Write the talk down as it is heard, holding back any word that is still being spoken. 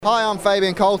Hi, I'm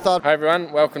Fabian Coulthard. Hi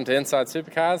everyone, welcome to Inside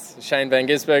Supercars. Shane Van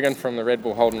Gisbergen from the Red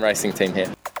Bull Holden Racing team here.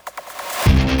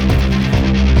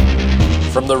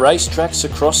 From the racetracks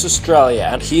across Australia,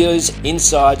 and here's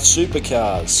Inside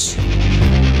Supercars.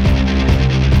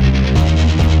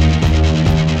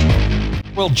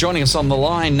 Well, joining us on the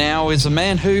line now is a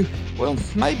man who, well,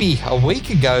 maybe a week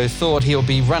ago thought he'll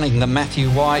be running the Matthew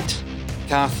White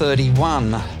Car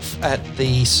 31 at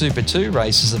the Super 2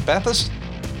 races at Bathurst.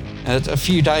 And a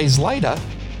few days later,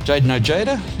 Jayden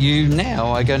Ojeda, you now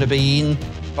are going to be in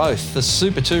both the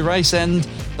Super 2 race and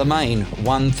the main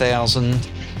 1000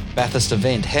 Bathurst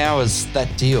event. How has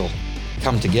that deal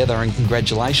come together, and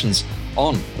congratulations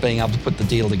on being able to put the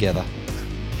deal together?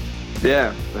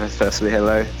 Yeah, firstly,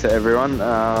 hello to everyone.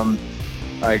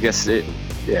 I guess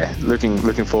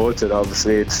looking forward to it.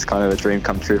 Obviously, it's kind of a dream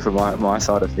come true for my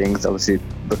side of things. Obviously,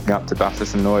 looking up to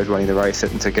Bathurst and always wanting to race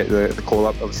it and to get the call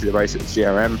up. Obviously, the race at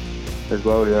GRM as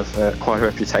well. We have quite a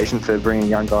reputation for bringing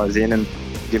young guys in and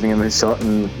giving them a shot.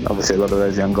 And obviously, a lot of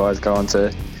those young guys go on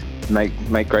to make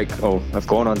great, or have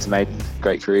gone on to make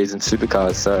great careers in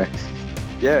supercars. So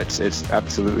yeah, it's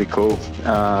absolutely cool.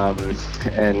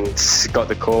 And got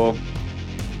the call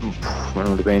when it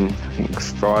would have been, I think,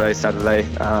 Friday, Saturday,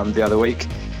 the other week,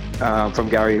 from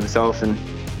Gary himself, and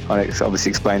I obviously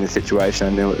explained the situation. I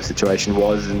knew what the situation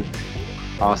was, and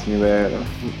asked me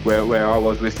where I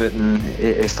was with it and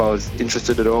if I was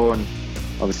interested at all. And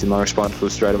obviously my response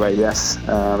was straight away yes.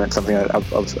 It's something I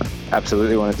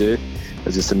absolutely want to do.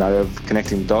 It's just a matter of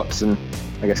connecting the dots and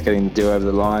I guess getting the deal over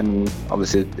the line. And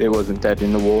obviously it wasn't dead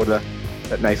in the water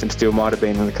that Nathan Steele might have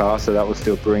been in the car, so that was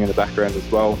still brewing in the background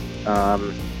as well.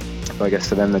 So I guess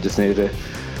for them, they just needed to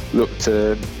look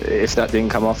to, if that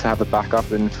didn't come off, to have a backup,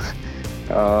 and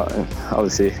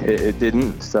obviously it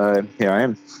didn't, so here I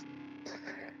am.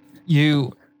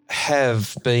 You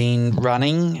have been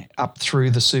running up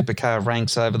through the supercar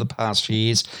ranks over the past few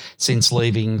years since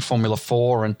leaving Formula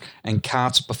 4 and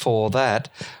karts before that.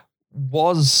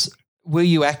 Were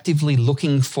you actively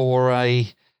looking for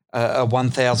a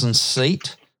 1,000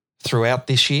 seat throughout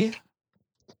this year?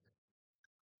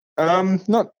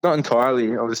 Not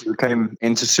entirely. Obviously, we came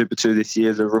into Super 2 this year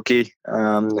as a rookie,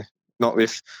 not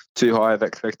with too high of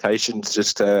expectations,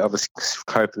 just to obviously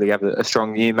hopefully have a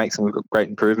strong year, make some great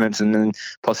improvements, and then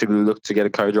possibly look to get a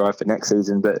co-drive for next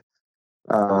season. But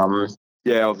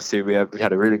obviously we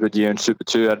had a really good year in Super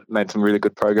 2. I made some really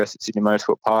good progress at Sydney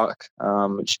Motorsport Park,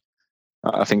 which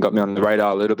I think got me on the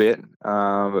radar a little bit,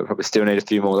 but probably still need a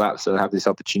few more laps. So I have this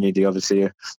opportunity, obviously,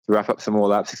 to wrap up some more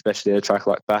laps, especially at a track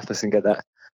like Bathurst, and get that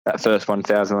first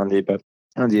 1,000 under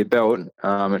your belt.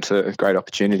 It's a great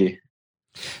opportunity.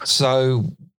 So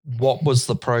what was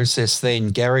the process then?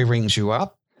 Gary rings you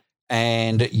up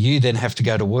and you then have to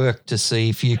go to work to see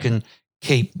if you can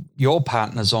keep your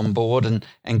partners on board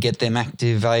and get them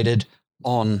activated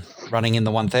on running in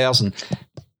the 1,000.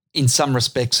 In some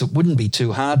respects, it wouldn't be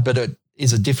too hard, but it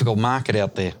is a difficult market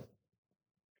out there.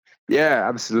 Yeah,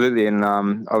 absolutely. And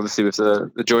obviously with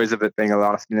the joys of it being a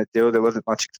last-minute deal, there wasn't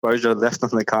much exposure left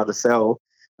on the car to sell.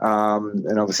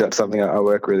 And obviously that's something I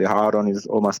work really hard on, is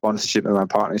all my sponsorship and my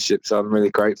partnership. So I'm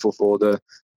really grateful for all the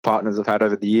partners I've had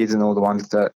over the years and all the ones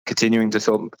that are continuing to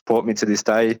support me to this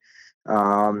day.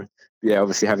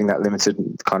 Obviously having that limited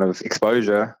kind of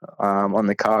exposure on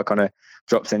the car kind of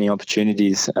drops any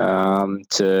opportunities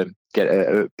to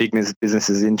get big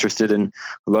businesses interested, and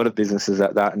a lot of businesses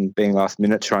at that, and being last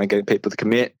minute trying to get people to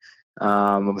commit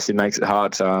obviously makes it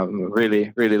hard. So I'm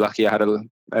really, really lucky. I had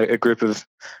a group of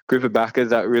backers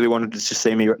that really wanted to just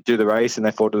see me do the race, and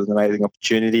they thought it was an amazing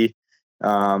opportunity.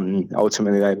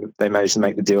 Ultimately, they managed to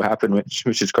make the deal happen,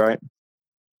 which is great.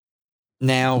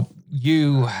 Now,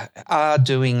 you are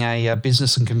doing a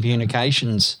business and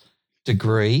communications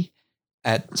degree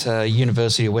at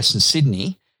University of Western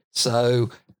Sydney.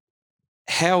 So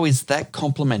how is that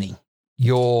complementing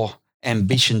your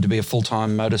ambition to be a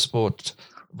full-time motorsport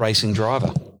racing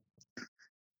driver?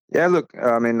 Yeah, look,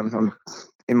 I mean, I'm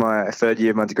in my third year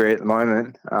of my degree at the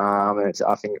moment.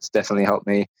 I think it's definitely helped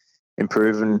me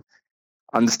improve and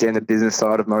understand the business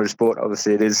side of motorsport.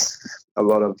 Obviously, it is a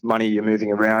lot of money you're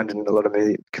moving around and a lot of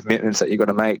commitments that you've got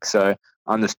to make. So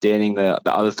understanding the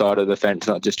other side of the fence,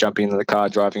 not just jumping into the car,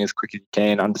 driving as quick as you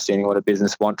can, understanding what a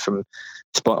business wants from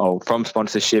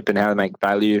sponsorship and how to make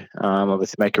value,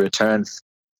 obviously make a return.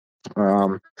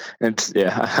 I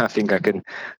think I can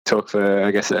talk for,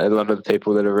 I guess, a lot of the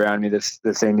people that are around me that's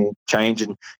seen me change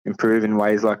and improve in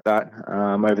ways like that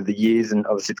over the years, and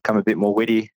obviously become a bit more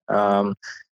witty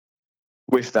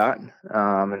with that.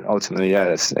 And ultimately,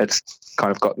 it's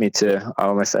kind of got me to, I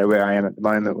almost say, where I am at the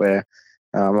moment, where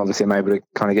obviously I'm able to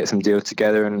kind of get some deals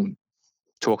together and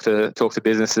talk to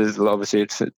businesses. Obviously,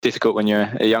 it's difficult when you're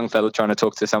a young fella trying to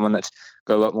talk to someone that's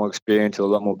got a lot more experience or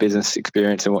a lot more business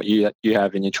experience than what you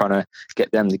have, and you're trying to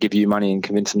get them to give you money and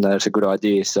convince them that it's a good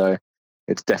idea. So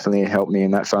it's definitely helped me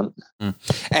in that front.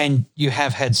 And you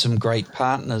have had some great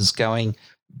partners going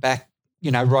back,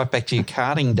 right back to your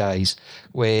karting days,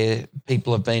 where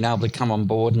people have been able to come on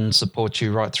board and support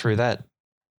you right through that.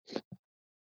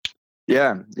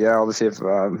 Yeah. Obviously,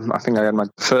 I think I had my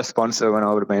first sponsor when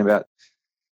I would have been about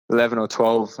 11 or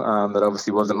 12. That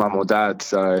obviously wasn't mum or dad.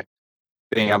 So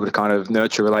being able to kind of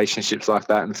nurture relationships like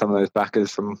that, and some of those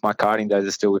backers from my karting days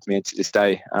are still with me to this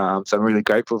day. So I'm really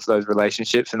grateful for those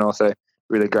relationships, and also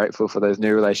really grateful for those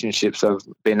new relationships I've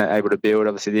been able to build.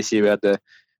 Obviously, this year we had the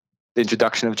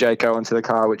introduction of Jayco into the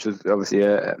car, which was obviously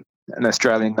an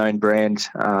Australian known brand,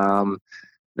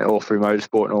 all through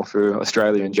motorsport and all through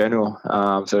Australia in general.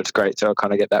 So it's great to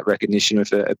kind of get that recognition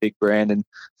with a big brand, and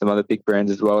some other big brands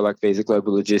as well, like Visa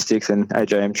Global Logistics and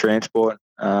AJM Transport.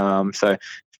 So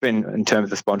it's been, in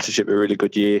terms of sponsorship, a really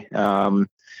good year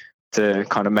to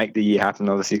kind of make the year happen,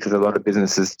 obviously, because a lot of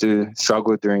businesses do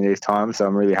struggle during these times. So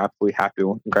I'm really happy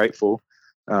and grateful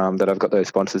that I've got those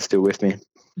sponsors still with me.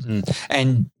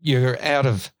 And you're out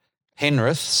of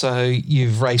Penrith, so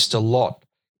you've raced a lot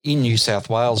in New South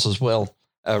Wales as well,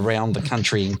 around the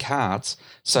country in karts.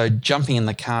 So jumping in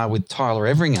the car with Tyler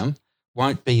Everingham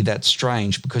won't be that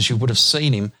strange, because you would have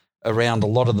seen him around a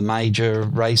lot of the major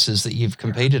races that you've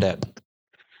competed at.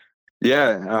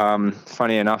 Yeah,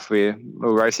 funny enough, we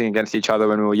were racing against each other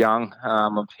when we were young.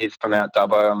 He's from out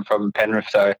Dubbo, I'm from Penrith,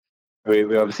 so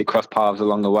we obviously crossed paths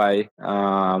along the way.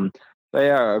 So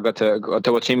yeah, I got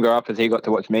to watch him grow up as he got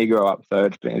to watch me grow up. So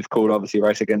it's cool to obviously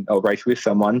race with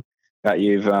someone that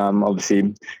you've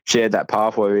obviously shared that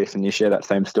pathway with, and you share that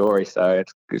same story. So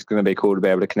it's going to be cool to be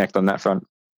able to connect on that front.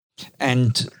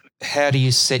 And how do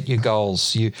you set your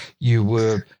goals? You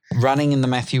were running in the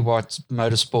Matthew White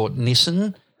Motorsport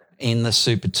Nissan in the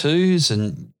Super 2s,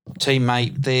 and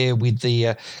teammate there with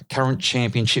the current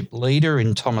championship leader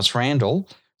in Thomas Randall.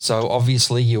 So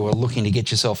obviously you were looking to get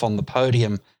yourself on the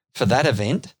podium for that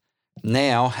event.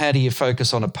 Now, how do you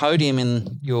focus on a podium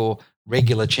in your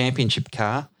regular championship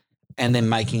car, and then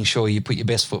making sure you put your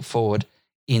best foot forward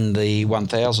in the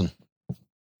 1000?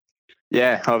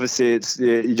 Yeah, obviously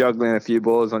you're juggling a few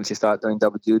balls once you start doing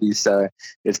double duties, so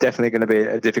it's definitely going to be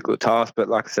a difficult task. But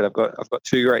like I said, I've got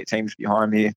two great teams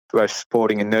behind me, both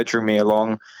supporting and nurturing me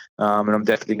along, and I'm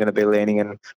definitely going to be leaning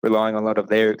and relying on a lot of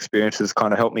their experiences to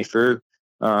kind of help me through,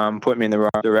 put me in the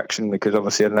right direction, because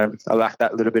obviously I lack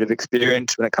that little bit of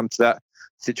experience when it comes to that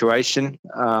situation.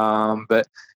 But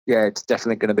yeah, it's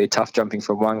definitely going to be tough jumping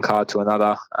from one car to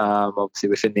another, obviously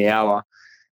within the hour.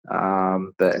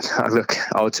 But look,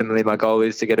 ultimately my goal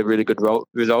is to get a really good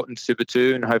result in Super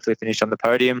 2 and hopefully finish on the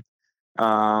podium.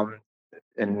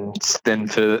 And then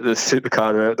for the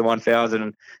supercar, the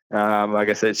 1000, I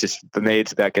guess it's just, for me,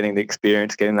 it's about getting the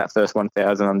experience, getting that first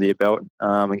 1000 under your belt,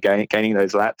 and gaining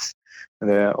those laps. And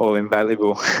they're all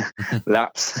invaluable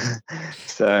laps.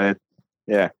 So,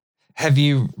 yeah. Have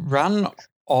you run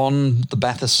on the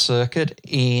Bathurst circuit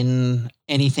in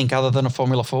anything other than a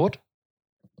Formula Ford?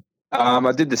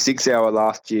 I did the 6 hour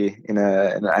last year in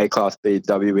an A-class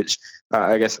BMW, which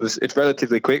I guess it's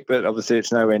relatively quick, but obviously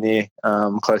it's nowhere near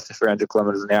close to 300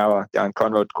 kilometres an hour down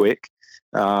Conrod quick.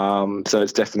 So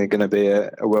it's definitely going to be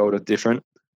a world of different.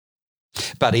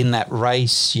 But in that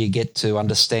race, you get to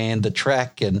understand the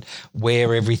track and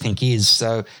where everything is.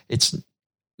 So it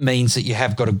means that you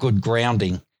have got a good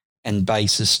grounding and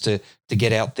basis to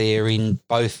get out there in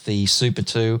both the Super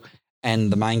 2 and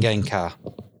the main game car.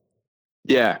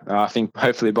 Yeah, I think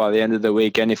hopefully by the end of the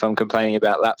weekend, if I'm complaining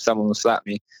about laps, someone will slap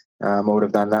me. I would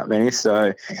have done that many.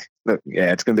 So, look,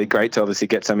 yeah, it's going to be great to obviously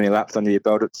get so many laps under your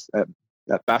belt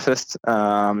at Bathurst.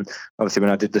 Obviously, when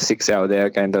I did the 6 hour there, I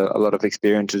gained a lot of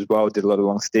experience as well, did a lot of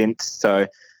long stints. So,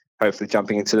 hopefully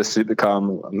jumping into the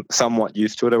supercar, I'm somewhat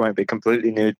used to it. I won't be completely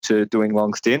new to doing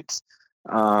long stints.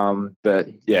 But,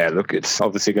 yeah, look, it's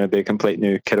obviously going to be a complete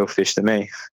new kettle of fish to me.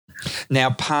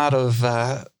 Now, part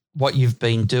of what you've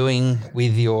been doing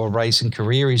with your racing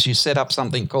career is you set up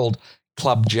something called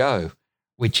Club Joe,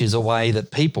 which is a way that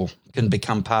people can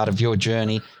become part of your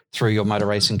journey through your motor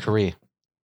racing career.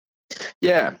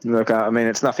 Yeah, look, I mean,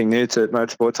 it's nothing new to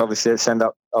motorsports. Obviously, set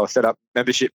up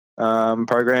membership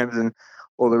programs and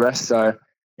all the rest. So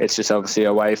it's just obviously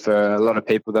a way for a lot of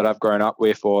people that I've grown up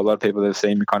with, or a lot of people that have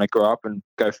seen me kind of grow up and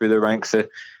go through the ranks. That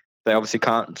they obviously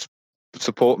can't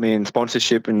support me in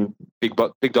sponsorship and big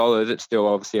dollars. It's still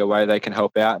obviously a way they can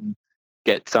help out and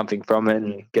get something from it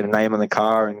and get a name on the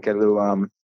car and get a little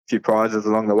few prizes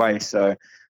along the way. So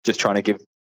just trying to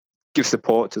give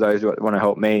support to those who want to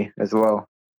help me as well.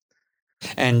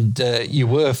 And you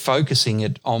were focusing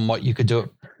it on what you could do at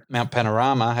Mount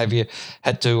Panorama. Have you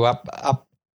had to up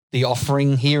the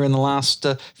offering here in the last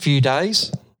few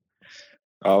days?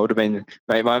 I would have been,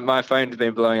 mate, my phone's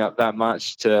been blowing up that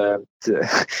much to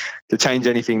change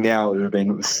anything now. It would have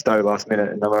been so last minute,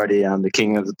 and I'm already the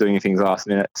king of doing things last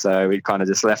minute. So we kind of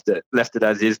just left it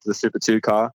as is for the Super 2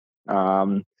 car.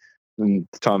 And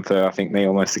time for, I think, me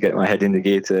almost to get my head into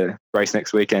gear to race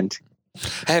next weekend.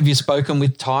 Have you spoken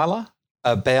with Tyler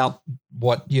about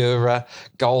what your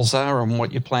goals are and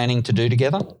what you're planning to do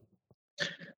together?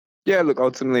 Yeah, look,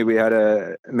 ultimately we had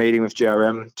a meeting with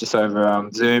GRM just over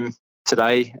Zoom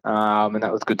today, and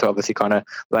that was good to obviously kind of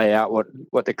lay out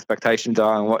what the expectations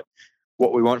are and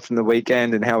what we want from the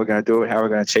weekend and how we're going to do it, how we're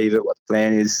going to achieve it, what the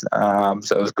plan is.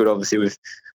 So it was good, obviously, with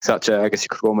such a, I guess you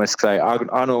could almost say,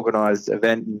 unorganised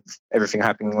event and everything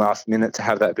happening last minute, to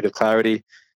have that bit of clarity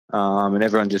and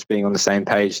everyone just being on the same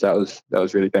page. That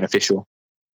was really beneficial.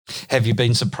 Have you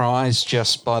been surprised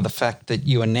just by the fact that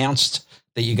you announced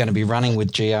that you're going to be running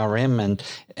with GRM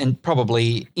and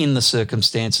probably in the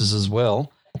circumstances as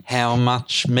well, how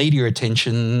much media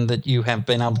attention that you have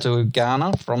been able to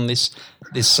garner from this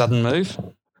sudden move?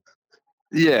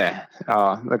 Yeah,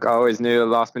 look, I always knew a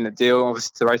last minute deal.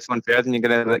 Obviously, to race 1,000, you're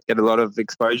going to get a lot of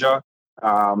exposure,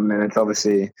 and it's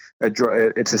obviously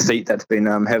it's a seat that's been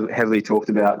heavily talked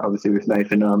about. Obviously, with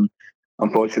Nathan,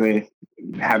 unfortunately,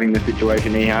 having the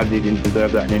situation he had, he didn't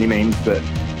deserve that in any means. But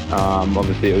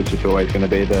obviously, it was just always going to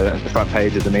be the front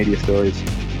page of the media stories.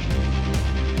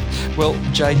 Well,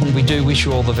 Jayden, we do wish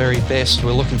you all the very best.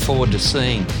 We're looking forward to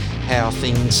seeing how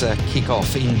things kick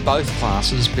off in both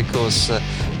classes, because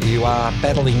you are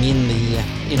battling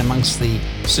in amongst the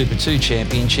Super 2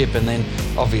 Championship, and then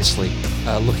obviously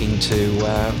looking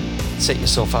to set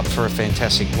yourself up for a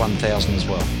fantastic 1,000 as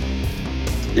well.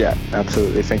 Yeah,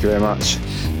 absolutely. Thank you very much.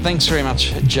 Thanks very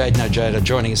much, Jayden Ojeda,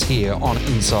 joining us here on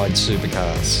Inside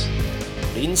Supercars.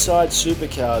 Inside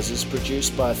Supercars is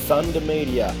produced by Thunder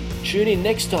Media. Tune in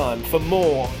next time for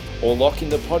more, or lock in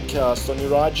the podcast on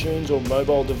your iTunes or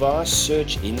mobile device.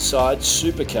 Search Inside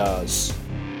Supercars.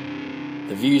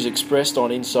 The views expressed on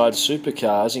Inside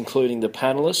Supercars, including the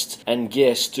panellists and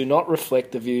guests, do not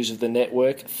reflect the views of the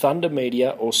network, Thunder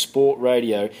Media or Sport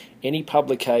Radio. Any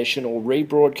publication or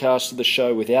rebroadcast of the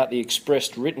show without the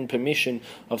expressed written permission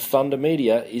of Thunder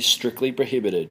Media is strictly prohibited.